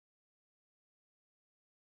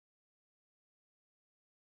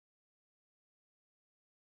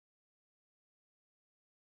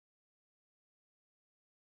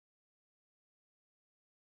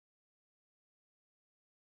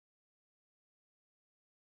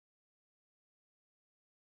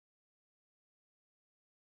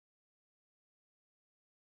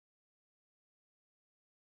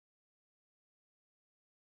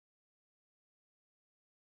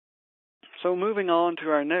So moving on to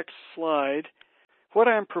our next slide, what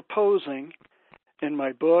I'm proposing in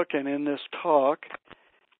my book and in this talk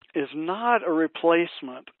is not a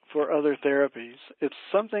replacement for other therapies. It's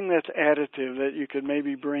something that's additive that you could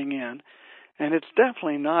maybe bring in, and it's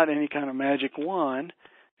definitely not any kind of magic wand.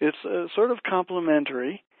 It's sort of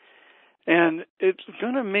complementary, and it's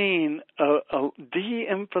going to mean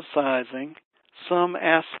de-emphasizing some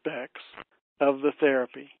aspects of the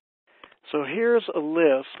therapy. So here's a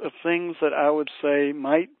list of things that I would say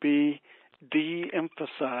might be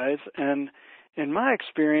de-emphasized, and in my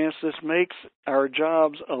experience, this makes our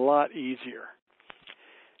jobs a lot easier.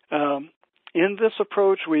 In this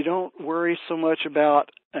approach, we don't worry so much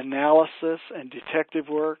about analysis and detective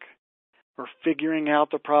work or figuring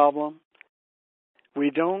out the problem. We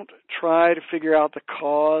don't try to figure out the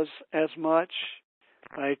cause as much,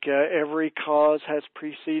 like every cause has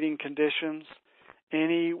preceding conditions.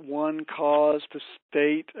 Any one cause to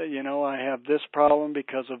state, I have this problem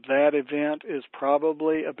because of that event is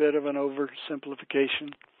probably a bit of an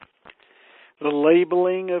oversimplification. The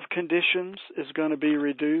labeling of conditions is going to be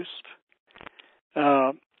reduced.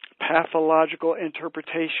 Pathological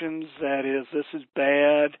interpretations, that is, this is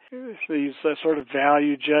bad, these sort of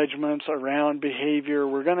value judgments around behavior.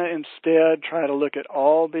 We're going to instead try to look at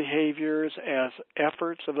all behaviors as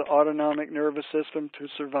efforts of the autonomic nervous system to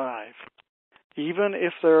survive. Even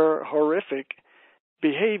if they're horrific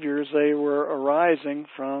behaviors, they were arising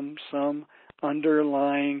from some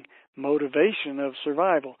underlying motivation of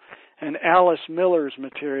survival. And Alice Miller's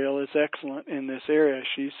material is excellent in this area.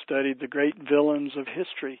 She studied the great villains of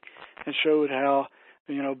history and showed how,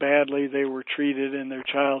 badly they were treated in their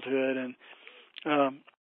childhood. And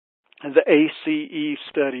the ACE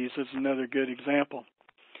studies is another good example.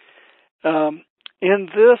 In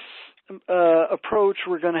this approach,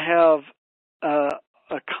 we're going to have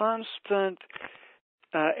a constant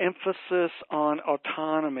emphasis on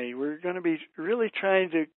autonomy. We're going to be really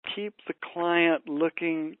trying to keep the client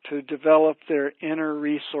looking to develop their inner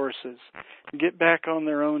resources, get back on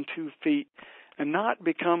their own 2 feet, and not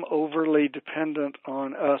become overly dependent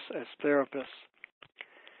on us as therapists.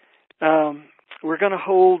 We're going to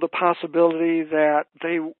hold the possibility that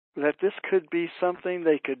this could be something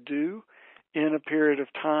they could do in a period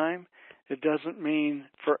of time. It doesn't mean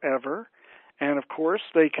forever. And, of course,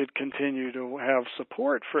 they could continue to have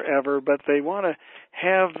support forever, but they want to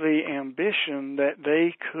have the ambition that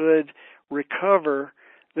they could recover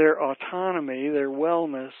their autonomy, their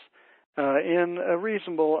wellness, in a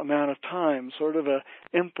reasonable amount of time, sort of an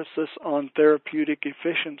emphasis on therapeutic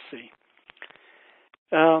efficiency.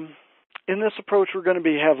 In this approach, we're going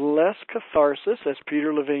to have less catharsis, as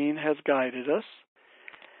Peter Levine has guided us.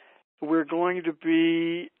 We're going to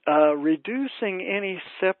be reducing any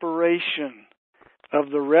separation of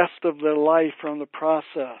the rest of their life from the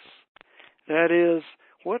process. That is,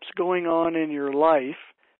 what's going on in your life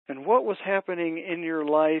and what was happening in your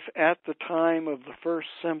life at the time of the first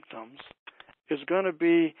symptoms is going to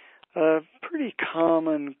be a pretty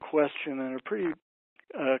common question and a pretty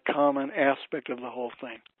common aspect of the whole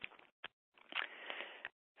thing.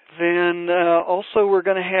 Then also we're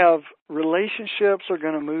going to have relationships are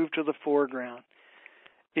going to move to the foreground.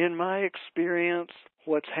 In my experience,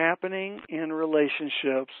 what's happening in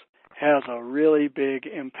relationships has a really big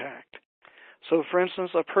impact. So, for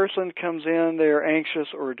instance, a person comes in, they're anxious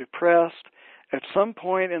or depressed. At some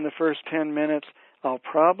point in the first 10 minutes, I'll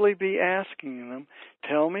probably be asking them,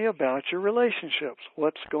 tell me about your relationships.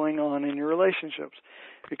 What's going on in your relationships?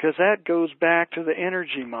 Because that goes back to the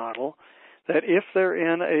energy model that if they're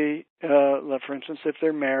in for instance, if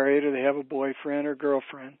they're married or they have a boyfriend or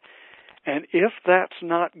girlfriend, and if that's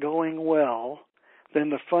not going well, then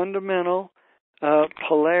the fundamental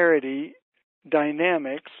polarity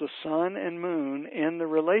dynamics, the sun and moon in the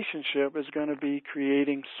relationship is going to be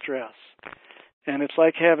creating stress. And it's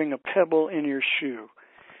like having a pebble in your shoe.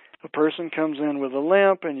 A person comes in with a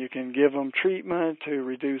limp and you can give them treatment to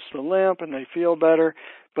reduce the limp and they feel better,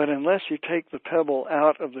 but unless you take the pebble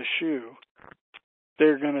out of the shoe,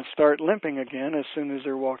 they're going to start limping again as soon as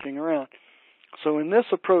they're walking around. So in this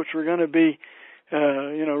approach, we're going to be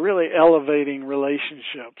really elevating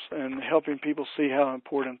relationships and helping people see how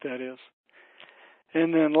important that is.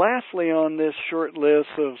 And then lastly on this short list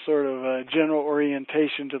of sort of a general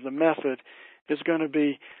orientation to the method is going to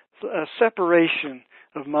be a separation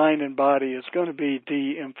of mind and body is going to be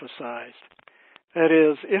de-emphasized. That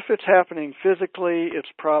is, if it's happening physically,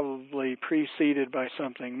 it's probably preceded by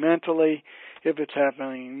something mentally. If it's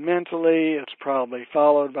happening mentally, it's probably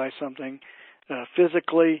followed by something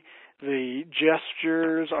physically. The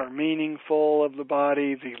gestures are meaningful of the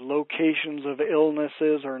body. The locations of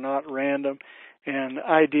illnesses are not random. and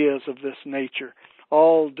ideas of this nature,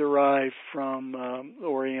 all derived from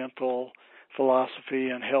Oriental philosophy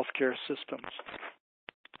and healthcare systems.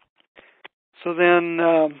 So then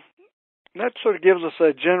that sort of gives us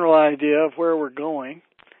a general idea of where we're going.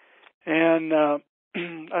 And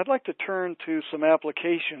I'd like to turn to some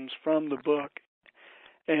applications from the book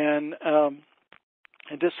and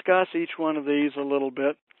discuss each one of these a little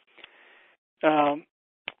bit.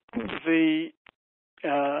 The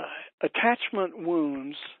attachment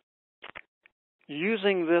wounds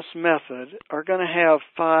using this method are going to have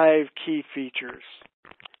 5 key features.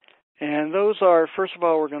 And those are, first of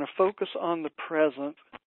all, we're going to focus on the present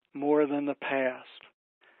more than the past.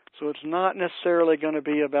 So it's not necessarily going to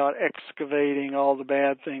be about excavating all the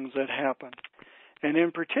bad things that happened. And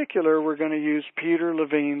in particular, we're going to use Peter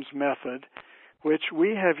Levine's method, which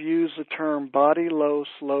we have used the term body low,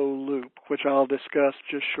 slow loop, which I'll discuss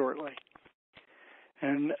just shortly.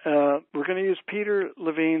 And we're going to use Peter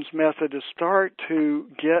Levine's method to start to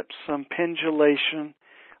get some pendulation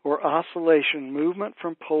or oscillation, movement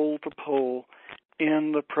from pole to pole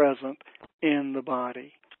in the present, in the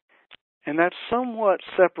body. And that's somewhat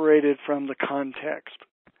separated from the context.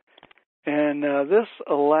 And this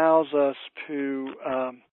allows us to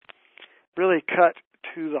really cut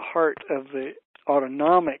to the heart of the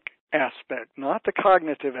autonomic aspect, not the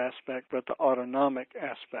cognitive aspect, but the autonomic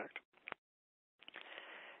aspect.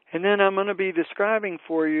 And then I'm going to be describing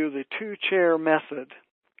for you the 2-chair method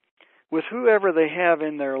with whoever they have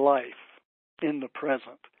in their life in the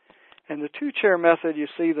present. And the 2-chair method, you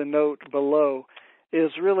see the note below,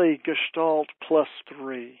 is really Gestalt plus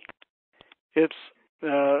 3. It's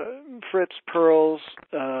Fritz Perls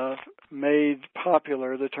made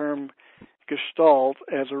popular the term Gestalt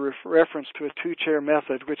as a reference to a 2-chair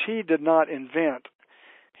method, which he did not invent.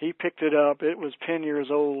 He picked it up. It was 10 years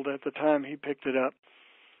old at the time he picked it up.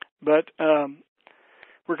 But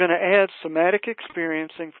we're going to add somatic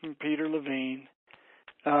experiencing from Peter Levine,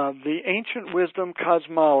 the ancient wisdom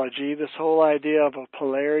cosmology, this whole idea of a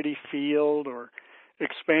polarity field or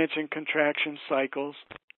expansion-contraction cycles.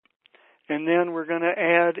 And then we're going to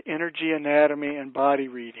add energy anatomy and body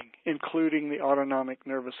reading, including the autonomic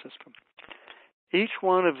nervous system. Each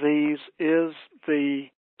one of these is the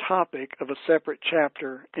topic of a separate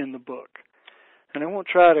chapter in the book. And I won't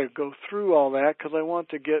try to go through all that because I want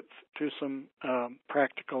to get to some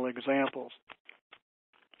practical examples.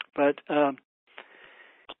 But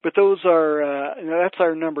those are, that's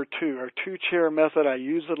our number 2, our 2-chair method. I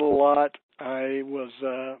use it a lot. I was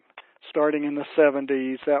starting in the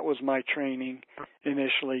 70s. That was my training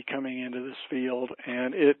initially coming into this field,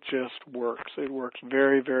 and it just works. It works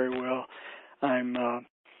very, very well. I'm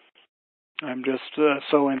just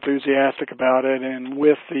so enthusiastic about it, and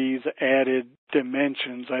with these added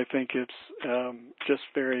dimensions, I think it's just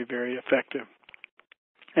very, very effective.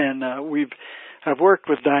 And I've worked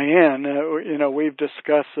with Diane. We've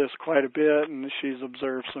discussed this quite a bit, and she's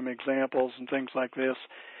observed some examples and things like this,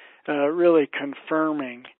 really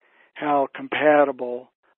confirming how compatible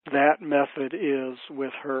that method is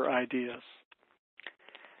with her ideas.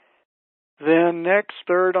 Then next,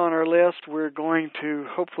 third on our list, we're going to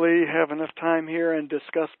hopefully have enough time here and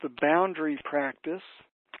discuss the boundary practice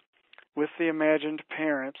with the imagined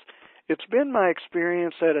parents. It's been my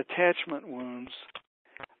experience that attachment wounds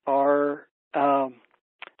are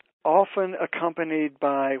often accompanied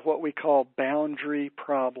by what we call boundary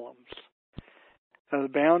problems. The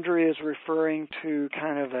boundary is referring to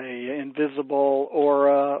kind of a invisible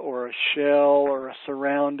aura or a shell or a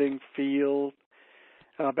surrounding field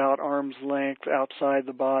about arm's length outside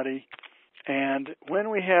the body. And when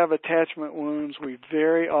we have attachment wounds, we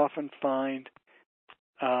very often find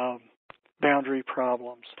boundary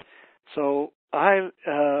problems. So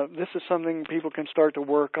this is something people can start to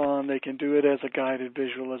work on. They can do it as a guided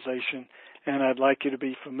visualization, and I'd like you to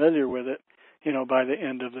be familiar with it, by the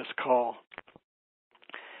end of this call.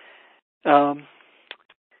 Then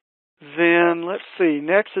let's see.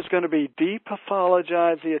 Next is going to be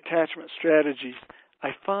depathologize the attachment strategies.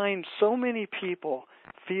 I find so many people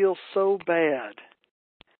feel so bad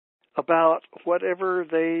about whatever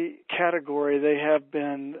category they have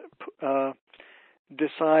been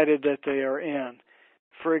decided that they are in.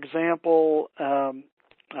 For example,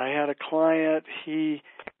 I had a client, he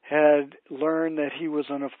had learned that he was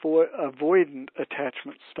an avoidant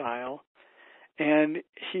attachment style, and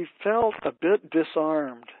he felt a bit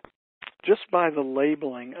disarmed just by the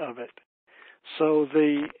labeling of it. So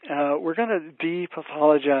we're going to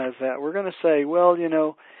depathologize that. We're going to say, well,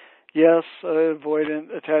 yes,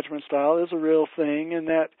 avoidant attachment style is a real thing,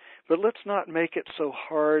 but let's not make it so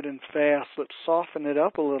hard and fast. Let's soften it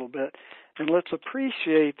up a little bit And let's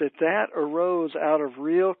appreciate that that arose out of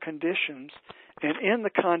real conditions. And in the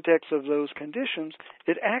context of those conditions,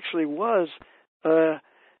 it actually was an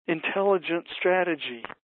intelligent strategy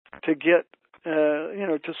to get,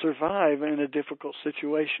 to survive in a difficult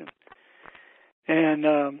situation. And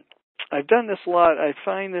I've done this a lot. I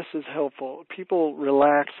find this is helpful. People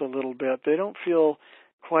relax a little bit. They don't feel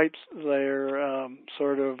quite their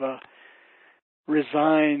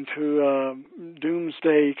resigned to a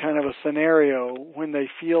doomsday kind of a scenario when they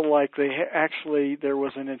feel like they actually there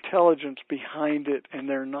was an intelligence behind it and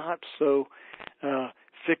they're not so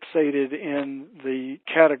fixated in the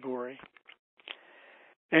category.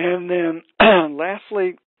 And then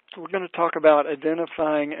lastly, we're going to talk about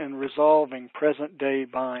identifying and resolving present-day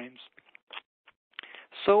binds.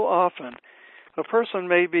 So often, a person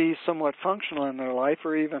may be somewhat functional in their life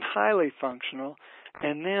or even highly functional,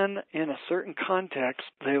 and then in a certain context,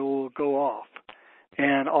 they will go off.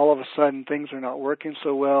 And all of a sudden, things are not working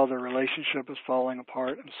so well, their relationship is falling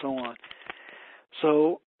apart, and so on.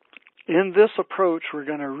 So in this approach, we're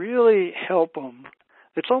going to really help them.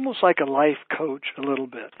 It's almost like a life coach a little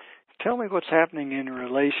bit. Tell me what's happening in your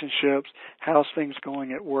relationships, how's things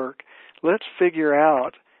going at work. Let's figure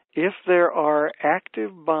out if there are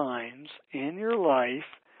active binds in your life.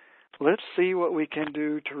 Let's see what we can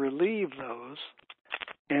do to relieve those.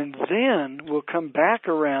 And then we'll come back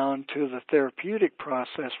around to the therapeutic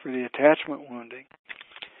process for the attachment wounding.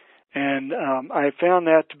 And I found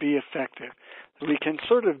that to be effective. We can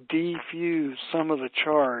sort of defuse some of the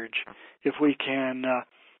charge if we can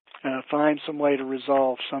find some way to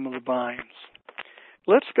resolve some of the binds.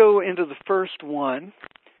 Let's go into the first one.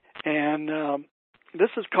 And this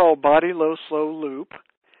is called body low slow loop.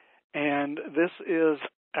 And this is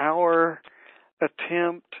our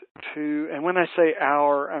attempt to, and when I say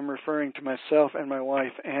our, I'm referring to myself and my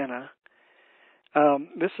wife, Anna.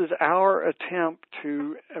 This is our attempt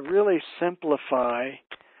to really simplify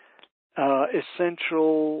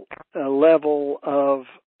essential level of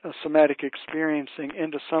somatic experiencing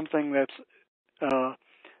into something that's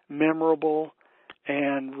memorable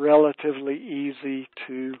and relatively easy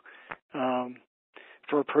to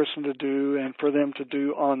for a person to do and for them to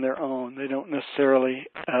do on their own. They don't necessarily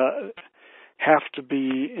have to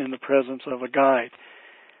be in the presence of a guide.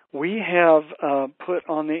 We have put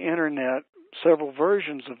on the internet several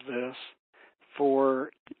versions of this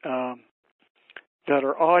for that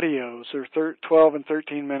are audios. They're 12 and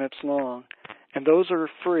 13 minutes long, and those are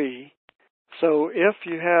free. So if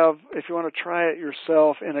you want to try it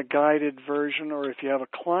yourself in a guided version, or if you have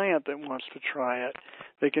a client that wants to try it,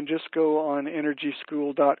 they can just go on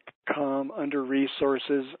energyschool.com under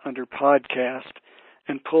resources, under podcast,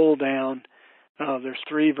 and pull down. There's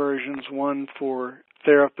three versions, one for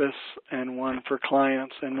therapists and one for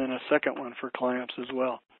clients, and then a second one for clients as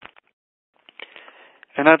well.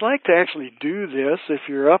 And I'd like to actually do this if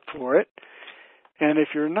you're up for it. And if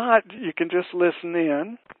you're not, you can just listen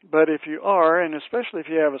in. But if you are, and especially if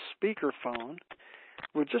you have a speakerphone,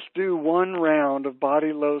 we'll just do one round of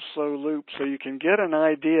body low slow loop so you can get an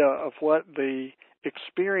idea of what the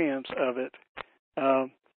experience of it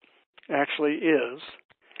actually is.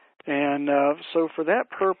 And so for that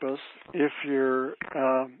purpose, if you're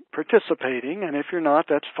participating, and if you're not,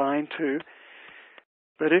 that's fine too.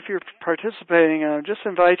 But if you're participating, I just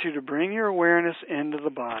invite you to bring your awareness into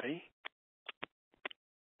the body.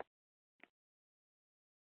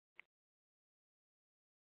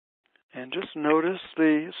 And just notice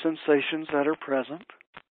the sensations that are present.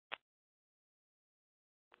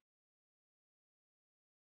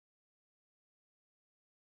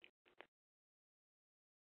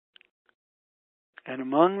 And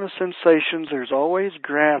among the sensations, there's always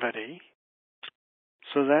gravity.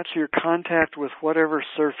 So that's your contact with whatever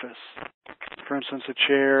surface. For instance, a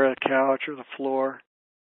chair, a couch, or the floor.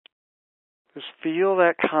 Just feel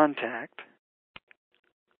that contact.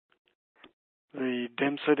 The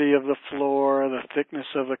density of the floor, the thickness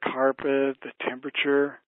of the carpet, the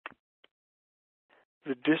temperature.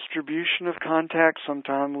 The distribution of contact.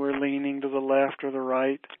 Sometimes we're leaning to the left or the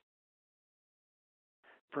right.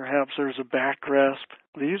 Perhaps there's a backrest.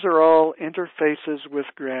 These are all interfaces with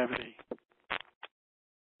gravity.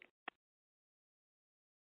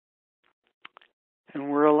 And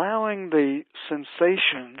we're allowing the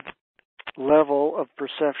sensation level of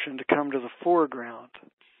perception to come to the foreground.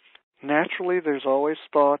 Naturally, there's always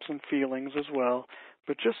thoughts and feelings as well,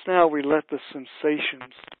 but just now we let the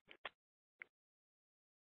sensations,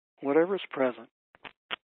 whatever's present.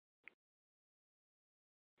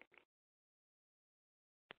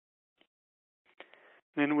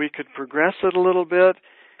 Then we could progress it a little bit.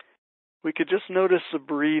 We could just notice the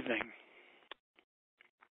breathing.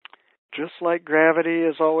 just like gravity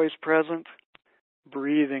is always present,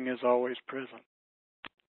 breathing is always present.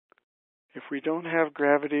 If we don't have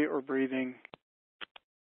gravity or breathing,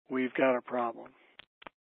 we've got a problem.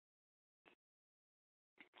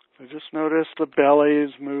 So just notice the belly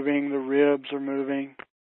is moving, the ribs are moving.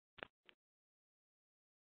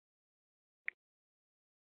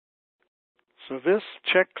 So this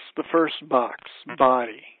checks the first box,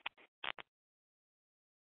 body.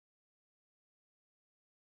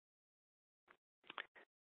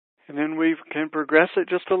 And then we can progress it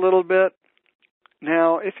just a little bit.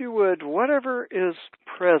 Now, if you would, whatever is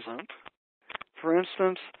present, for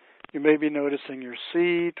instance, you may be noticing your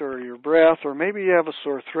seat or your breath, or maybe you have a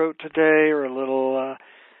sore throat today, or a little,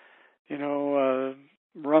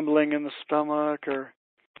 rumbling in the stomach, or,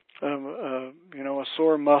 a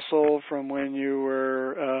sore muscle from when you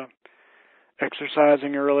were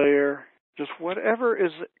exercising earlier. Just whatever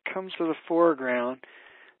comes to the foreground,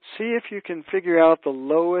 see if you can figure out the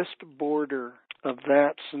lowest border of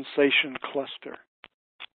that sensation cluster.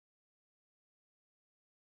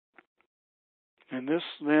 And this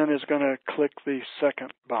then is going to click the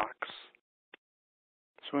second box.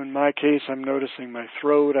 So in my case, I'm noticing my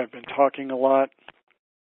throat. I've been talking a lot.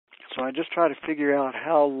 So I just try to figure out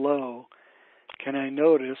how low can I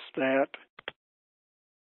notice that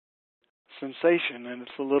sensation. And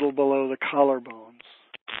it's a little below the collarbones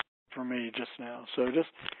for me just now. So just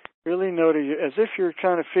really notice as if you're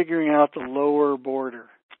kind of figuring out the lower border.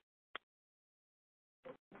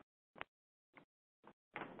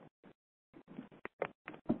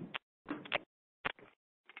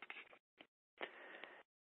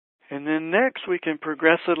 And then next we can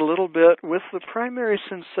progress it a little bit with the primary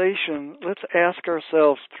sensation. Let's ask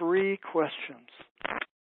ourselves 3 questions.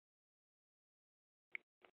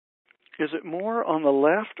 Is it more on the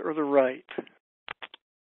left or the right?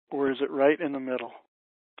 Or is it right in the middle?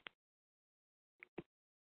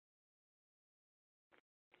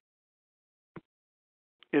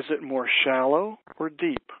 Is it more shallow or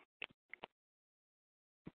deep?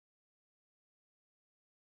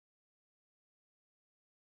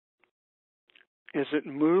 Is it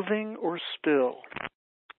moving or still?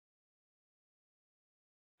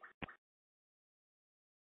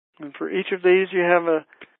 And for each of these, you have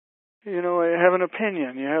have an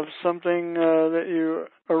opinion. You have something that you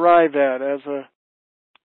arrive at as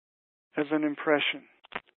an impression.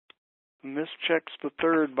 And this checks the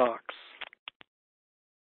third box.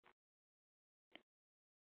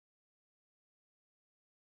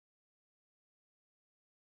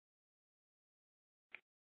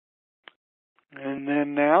 And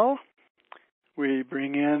then now we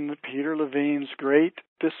bring in Peter Levine's great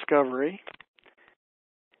discovery.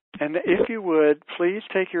 And if you would, please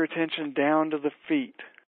take your attention down to the feet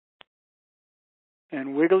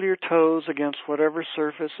and wiggle your toes against whatever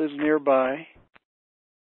surface is nearby.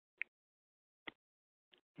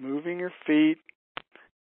 Moving your feet.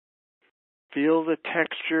 Feel the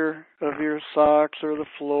texture of your socks or the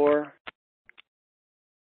floor.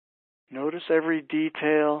 Notice every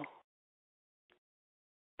detail.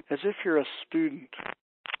 As if you're a student,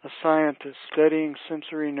 a scientist, studying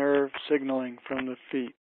sensory nerve signaling from the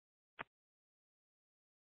feet.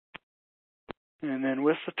 And then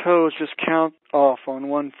with the toes, just count off on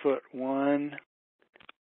one foot. 1,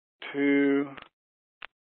 2,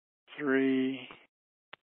 3,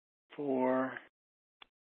 4,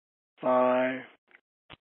 5.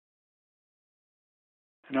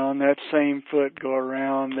 And on that same foot, go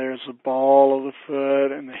around. There's the ball of the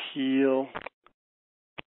foot and the heel,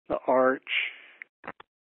 the arch.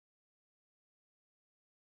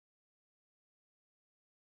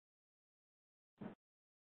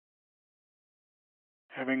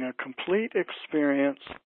 Having a complete experience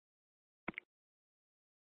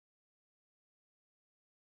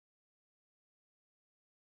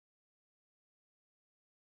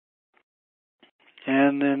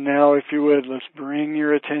and then now, if you would, let's bring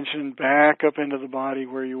your attention back up into the body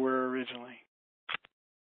where you were originally.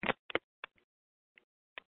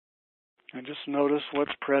 And just notice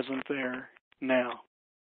what's present there now.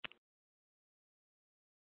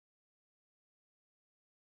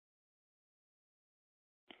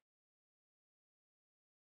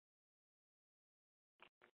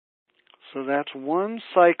 So that's one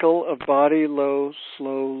cycle of body low,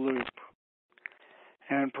 slow loop.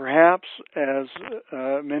 And perhaps, as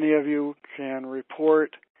many of you can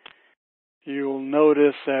report, you'll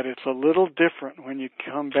notice that it's a little different when you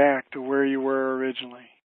come back to where you were originally.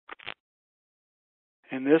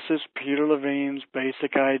 And this is Peter Levine's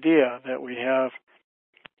basic idea, that we have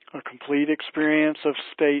a complete experience of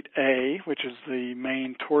state A, which is the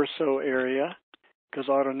main torso area, because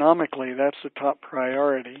autonomically that's the top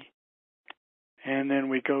priority. And then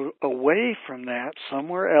we go away from that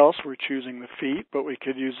somewhere else. We're choosing the feet, but we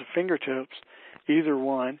could use the fingertips, either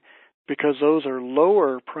one, because those are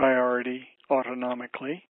lower priority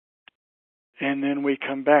autonomically. And then we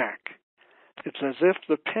come back. It's as if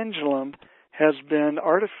the pendulum has been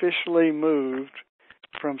artificially moved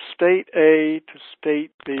from state A to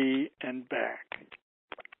state B and back.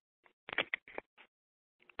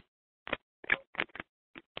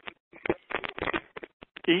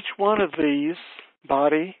 Each one of these,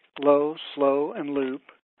 body, low, slow, and loop,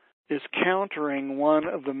 is countering one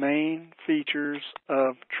of the main features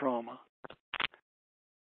of trauma.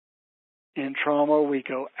 In trauma, we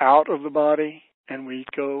go out of the body and we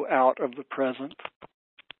go out of the present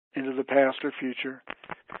into the past or future.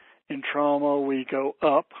 In trauma, we go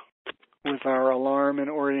up with our alarm and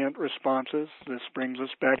orient responses. This brings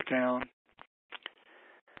us back down.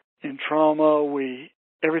 In trauma,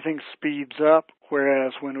 everything speeds up,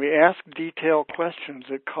 whereas when we ask detailed questions,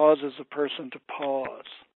 it causes a person to pause,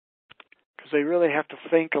 because they really have to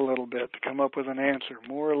think a little bit to come up with an answer,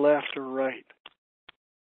 more left or right.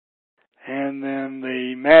 And then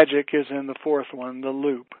the magic is in the fourth one, the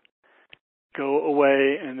loop. Go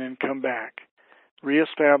away and then come back.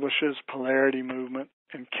 Reestablishes polarity movement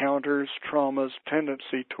and counters trauma's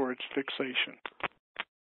tendency towards fixation.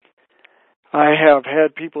 I have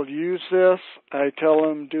had people use this. I tell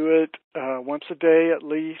them do it once a day at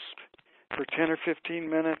least for 10 or 15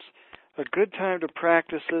 minutes. A good time to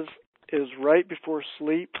practice is right before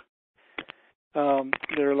sleep.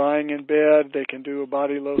 They're lying in bed. They can do a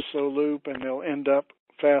body low slow loop and they'll end up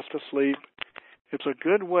fast asleep. It's a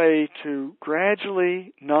good way to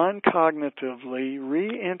gradually, non-cognitively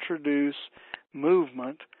reintroduce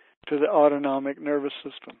movement to the autonomic nervous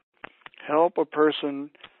system. Help a person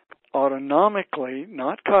autonomically,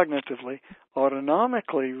 not cognitively,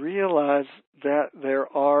 autonomically realize that there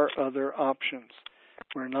are other options.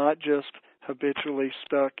 We're not just habitually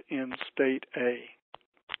stuck in state A.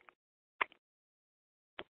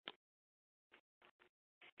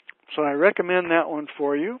 So I recommend that one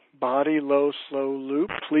for you, body low slow loop.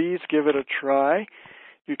 Please give it a try.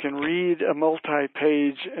 You can read a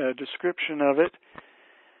multi-page description of it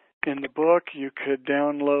in the book. You could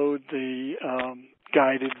download the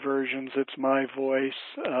guided versions. It's my voice,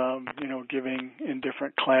 giving in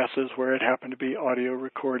different classes where it happened to be audio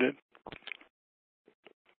recorded.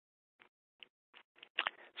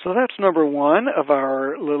 So that's number one of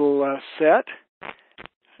our little set.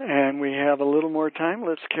 And we have a little more time.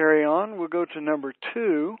 Let's carry on. We'll go to number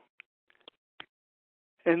two.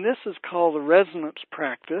 And this is called the resonance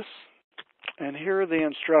practice. And here are the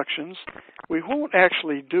instructions. We won't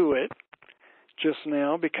actually do it just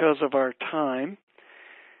now because of our time.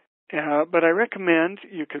 But I recommend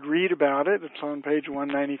you could read about it. It's on page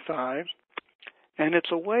 195. And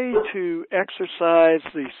it's a way to exercise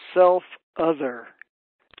the self-other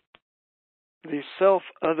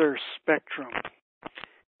spectrum.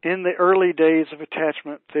 In the early days of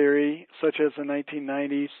attachment theory, such as the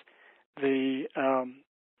 1990s, the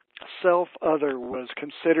self-other was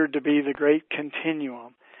considered to be the great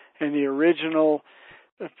continuum. And the original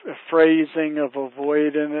phrasing of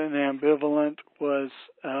avoidant and ambivalent was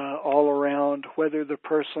all around whether the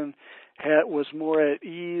person was more at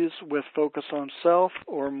ease with focus on self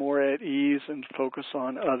or more at ease and focus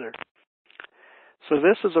on other. So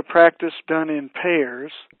this is a practice done in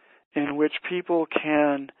pairs in which people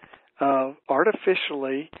can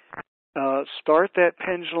artificially start that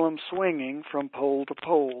pendulum swinging from pole to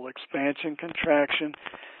pole, expansion, contraction,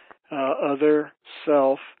 other,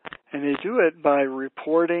 self, and they do it by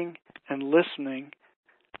reporting and listening,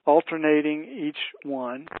 alternating each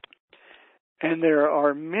one. And there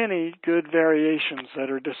are many good variations that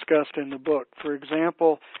are discussed in the book. For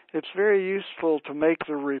example, it's very useful to make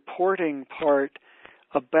the reporting part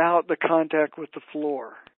about the contact with the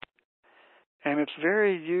floor. And it's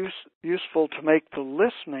very useful to make the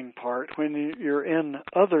listening part, when you're in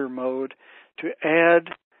other mode, to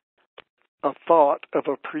add a thought of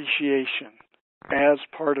appreciation as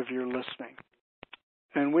part of your listening.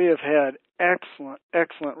 And we have had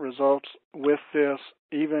excellent results with this,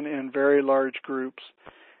 even in very large groups.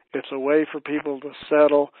 It's a way for people to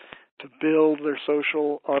settle, to build their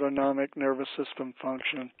social autonomic nervous system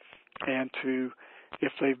function, and to,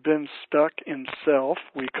 if they've been stuck in self,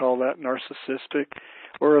 we call that narcissistic,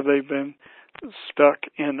 or if they've been stuck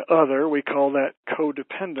in other, we call that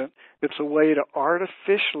codependent. It's a way to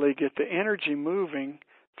artificially get the energy moving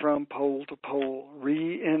from pole to pole,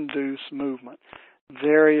 re-induce movement.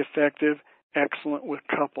 Very effective, excellent with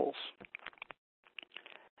couples.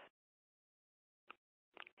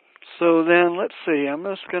 So then, let's see, I'm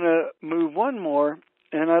just going to move one more.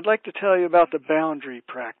 And I'd like to tell you about the boundary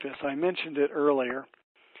practice. I mentioned it earlier.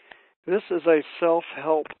 This is a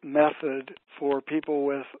self-help method for people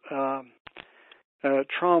with traumas,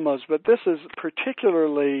 but this is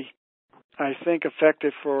particularly, I think,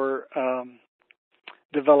 effective for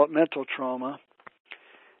developmental trauma.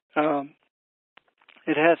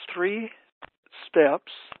 It has 3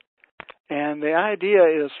 steps, and the idea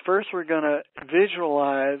is first we're going to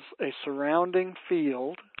visualize a surrounding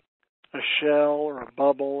field, a shell or a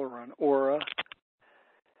bubble or an aura,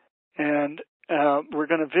 and we're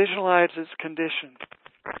going to visualize its condition.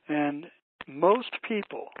 And most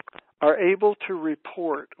people are able to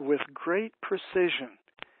report with great precision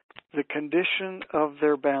the condition of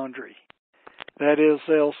their boundary. That is,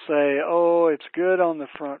 they'll say, oh, it's good on the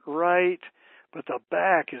front right, but the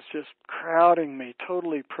back is just crowding me,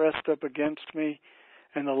 totally pressed up against me,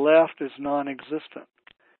 and the left is non-existent.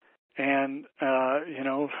 And,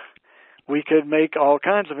 we could make all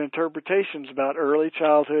kinds of interpretations about early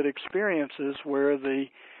childhood experiences where the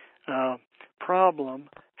problem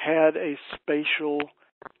had a spatial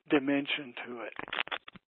dimension to it.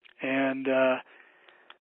 And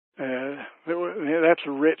that's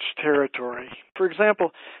rich territory. For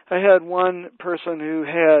example, I had one person who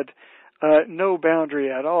had no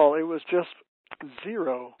boundary at all. It was just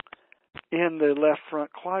 0 in the left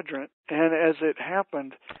front quadrant. And as it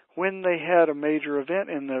happened, when they had a major event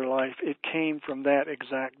in their life, it came from that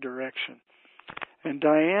exact direction. And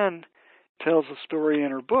Diane tells a story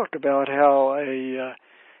in her book about how a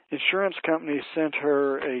insurance company sent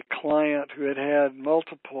her a client who had had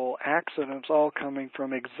multiple accidents all coming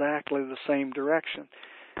from exactly the same direction.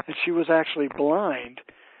 And she was actually blind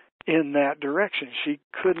in that direction. She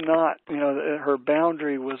could not, her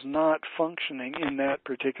boundary was not functioning in that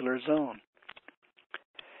particular zone.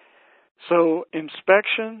 So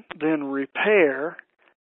inspection, then repair.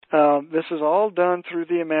 This is all done through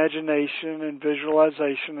the imagination and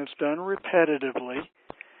visualization. It's done repetitively.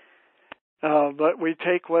 But we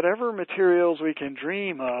take whatever materials we can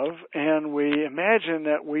dream of and we imagine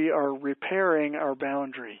that we are repairing our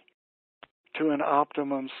boundary to an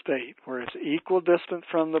optimum state where it's equal distance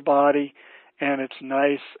from the body and it's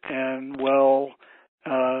nice and well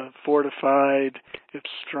fortified, it's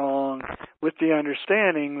strong, with the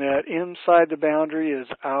understanding that inside the boundary is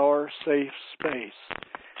our safe space.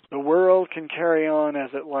 The world can carry on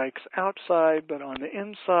as it likes outside, but on the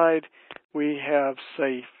inside we have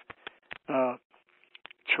safe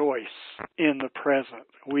choice in the present.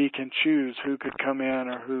 We can choose who could come in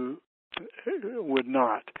or who would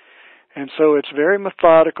not. And so it's very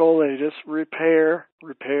methodical. They just repair,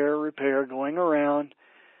 going around,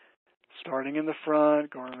 starting in the front,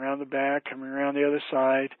 going around the back, coming around the other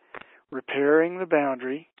side, repairing the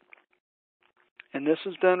boundary. And this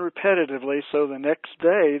is done repetitively, so the next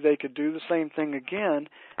day they could do the same thing again,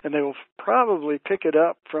 and they will probably pick it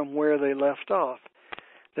up from where they left off.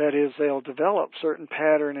 That is, they'll develop certain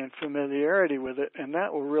pattern and familiarity with it, and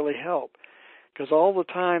that will really help. Because all the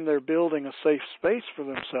time they're building a safe space for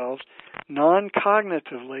themselves,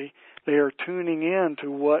 non-cognitively, they are tuning in to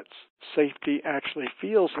what safety actually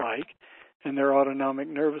feels like, and their autonomic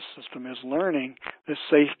nervous system is learning that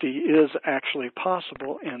safety is actually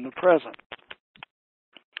possible in the present.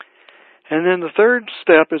 And then the third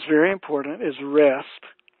step is very important, is rest.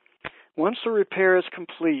 Once the repair is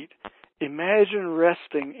complete, imagine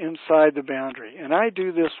resting inside the boundary. And I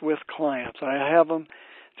do this with clients. I have them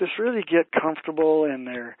just really get comfortable in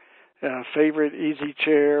their favorite easy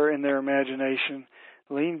chair in their imagination,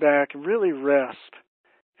 lean back, and really rest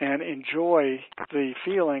and enjoy the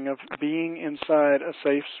feeling of being inside a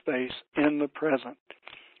safe space in the present.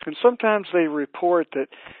 And sometimes they report that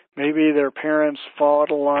maybe their parents fought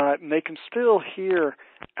a lot, and they can still hear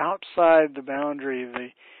outside the boundary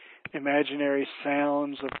the imaginary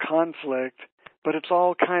sounds of conflict, but it's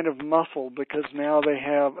all kind of muffled because now they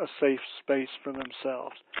have a safe space for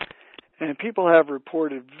themselves. And people have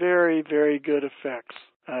reported very, very good effects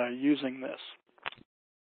using this.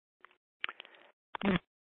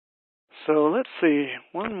 So let's see,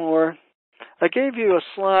 one more. I gave you a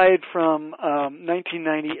slide from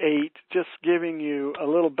 1998, just giving you a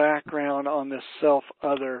little background on this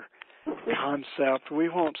self-other concept. We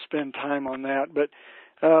won't spend time on that, but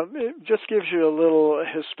it just gives you a little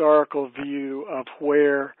historical view of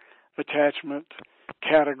where attachment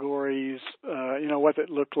categories, what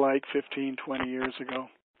it looked like 15, 20 years ago.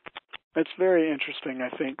 It's very interesting, I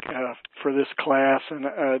think, for this class, and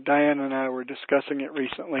Diane and I were discussing it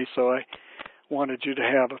recently, so I wanted you to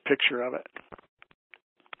have a picture of it.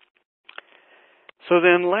 So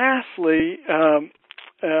then lastly,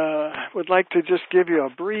 would like to just give you a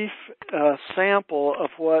brief sample of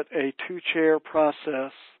what a two-chair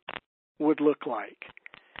process would look like.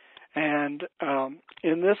 And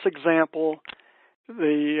in this example,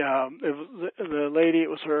 the lady, it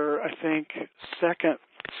was her, I think, second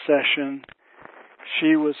session,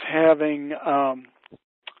 she was having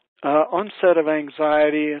onset of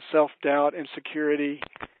anxiety, self-doubt, insecurity,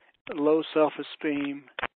 low self-esteem,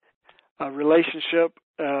 relationship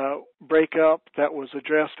breakup that was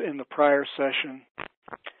addressed in the prior session.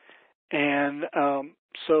 And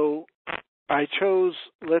so I chose,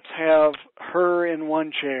 let's have her in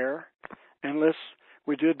one chair, and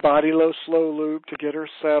we did body low slow loop to get her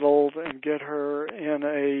settled and get her in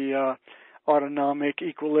a autonomic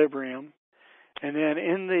equilibrium. And then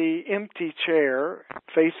in the empty chair,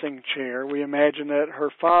 facing chair, we imagined that her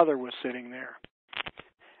father was sitting there.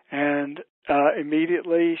 And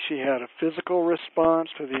immediately she had a physical response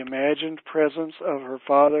to the imagined presence of her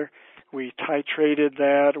father. We titrated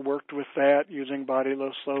that, worked with that using body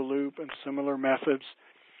low slow loop and similar methods.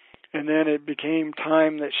 And then it became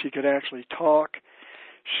time that she could actually talk.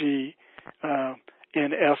 She,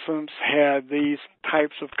 in essence, had these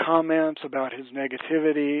types of comments about his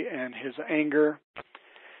negativity and his anger.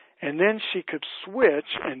 And then she could switch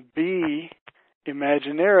and be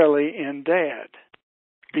imaginarily in Dad.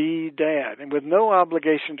 Be Dad. And with no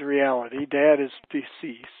obligation to reality, Dad is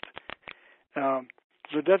deceased.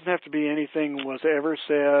 So it doesn't have to be anything was ever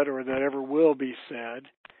said or that ever will be said.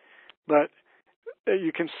 But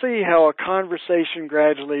you can see how a conversation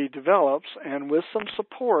gradually develops, and with some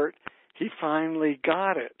support, he finally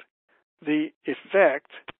got it. The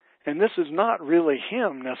effect, and this is not really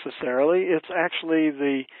him necessarily, it's actually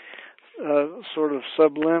the sort of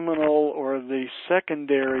subliminal or the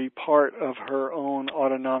secondary part of her own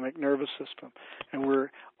autonomic nervous system. And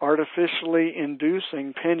we're artificially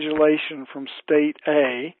inducing pendulation from state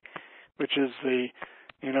A, which is the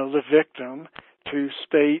victim, to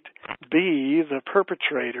state B, the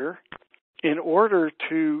perpetrator, in order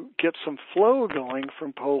to get some flow going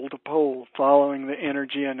from pole to pole, following the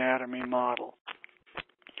energy anatomy model.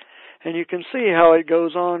 And you can see how it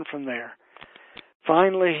goes on from there.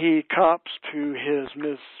 Finally, he cops to his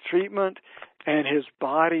mistreatment, and his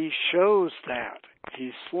body shows that.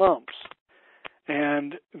 He slumps.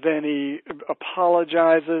 And then he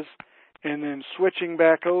apologizes, and then switching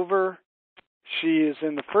back over, she is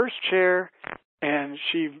in the first chair, and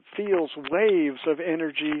she feels waves of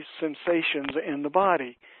energy sensations in the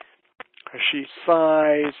body. She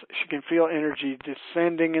sighs. She can feel energy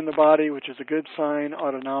descending in the body, which is a good sign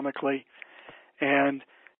autonomically. And,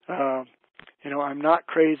 I'm not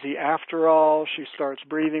crazy after all. She starts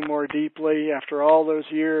breathing more deeply after all those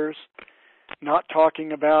years, not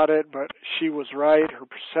talking about it, but she was right. Her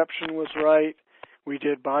perception was right. We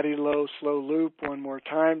did body low, slow loop one more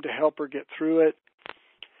time to help her get through it.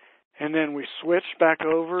 And then we switched back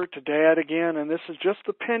over to Dad again, and this is just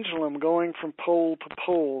the pendulum going from pole to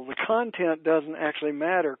pole. The content doesn't actually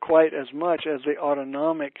matter quite as much as the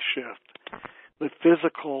autonomic shift, the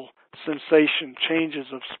physical sensation,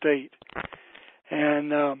 changes of state.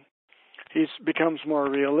 And he becomes more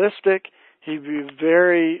realistic. He'd be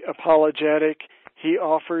very apologetic. He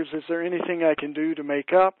offers, is there anything I can do to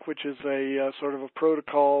make up, which is a sort of a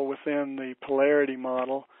protocol within the polarity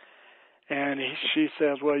model. And she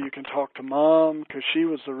says, well, you can talk to Mom, because she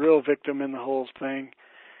was the real victim in the whole thing.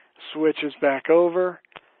 Switches back over,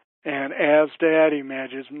 and as Dad, he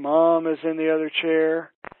imagines Mom is in the other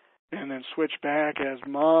chair, and then switch back as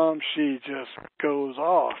Mom. She just goes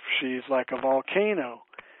off. She's like a volcano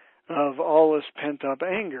of all this pent-up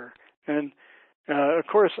anger. And, of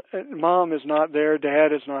course, Mom is not there.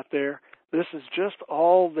 Dad is not there. This is just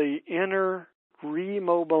all the inner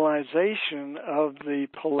remobilization of the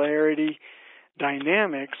polarity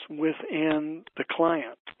dynamics within the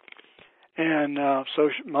client. And so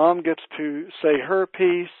Mom gets to say her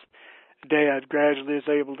piece. Dad gradually is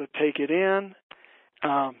able to take it in.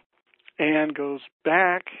 Anne goes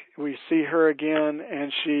back. We see her again,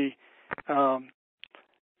 and she now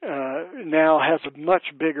has a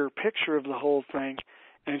much bigger picture of the whole thing.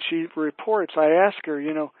 And she reports, I ask her,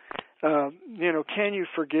 can you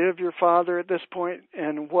forgive your father at this point?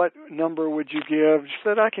 And what number would you give? She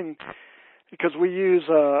said, I can, because we use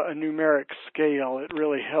a numeric scale. It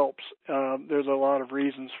really helps. There's a lot of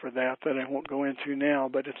reasons for that I won't go into now,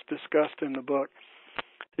 but it's discussed in the book.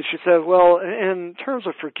 And she said, well, in terms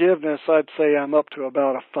of forgiveness, I'd say I'm up to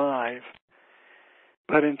about a 5.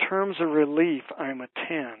 But in terms of relief, I'm a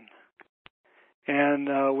 10. And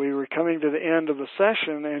we were coming to the end of the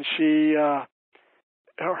session, and she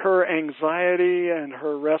her anxiety and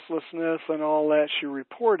her restlessness and all that she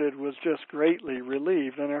reported was just greatly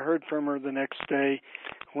relieved. And I heard from her the next day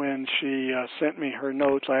when she sent me her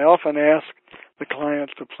notes. I often ask the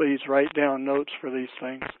clients to please write down notes for these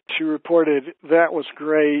things. She reported, "That was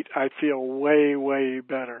great. I feel way, way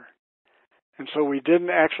better." And so we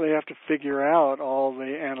didn't actually have to figure out all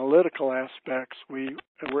the analytical aspects. We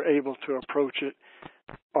were able to approach it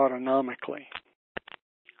autonomically.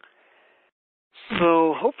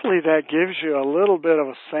 So hopefully that gives you a little bit of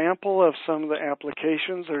a sample of some of the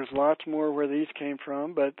applications. There's lots more where these came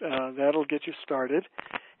from, but that'll get you started.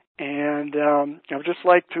 And I would just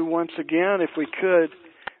like to, once again, if we could,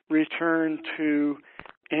 return to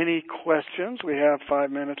any questions. We have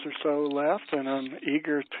 5 minutes or so left, and I'm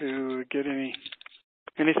eager to get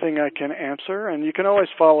anything I can answer. And you can always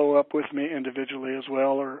follow up with me individually as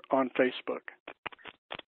well or on Facebook.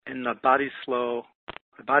 In the body low,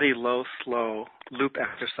 slow loop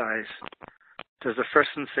exercise, does the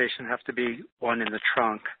first sensation have to be one in the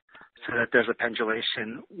trunk so that there's a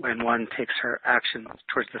pendulation when one takes her action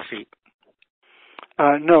towards the feet?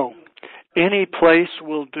 No. Any place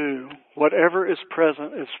will do. Whatever is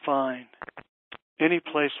present is fine. Any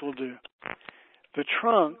place will do. The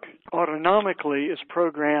trunk autonomically is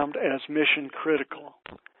programmed as mission critical.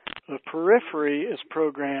 The periphery is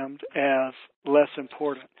programmed as less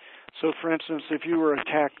important. So, for instance, if you were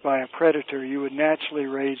attacked by a predator, you would naturally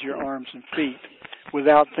raise your arms and feet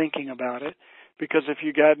without thinking about it, because if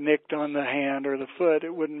you got nicked on the hand or the foot,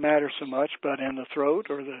 it wouldn't matter so much, but in the throat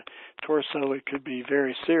or the torso, it could be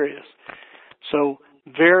very serious. So,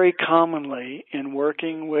 very commonly in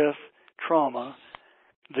working with trauma,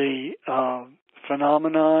 the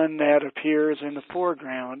phenomenon that appears in the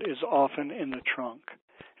foreground is often in the trunk.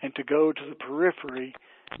 And to go to the periphery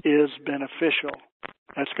is beneficial.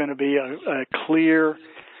 That's going to be a clear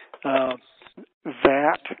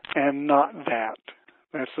that and not that.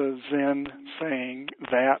 That's a Zen saying,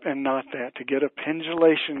 that and not that, to get a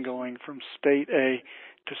pendulation going from state A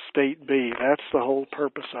to state B. That's the whole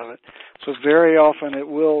purpose of it. So very often it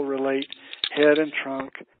will relate head and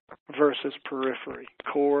trunk versus periphery,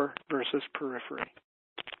 core versus periphery.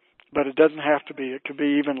 But it doesn't have to be. It could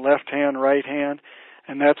be even left hand, right hand.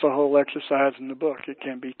 And that's a whole exercise in the book. It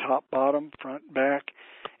can be top, bottom, front, back,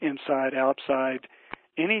 inside, outside,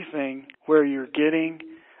 anything where you're getting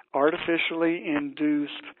artificially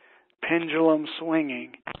induced pendulum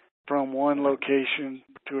swinging from one location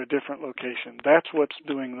to a different location. That's what's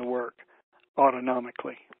doing the work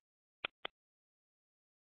autonomically.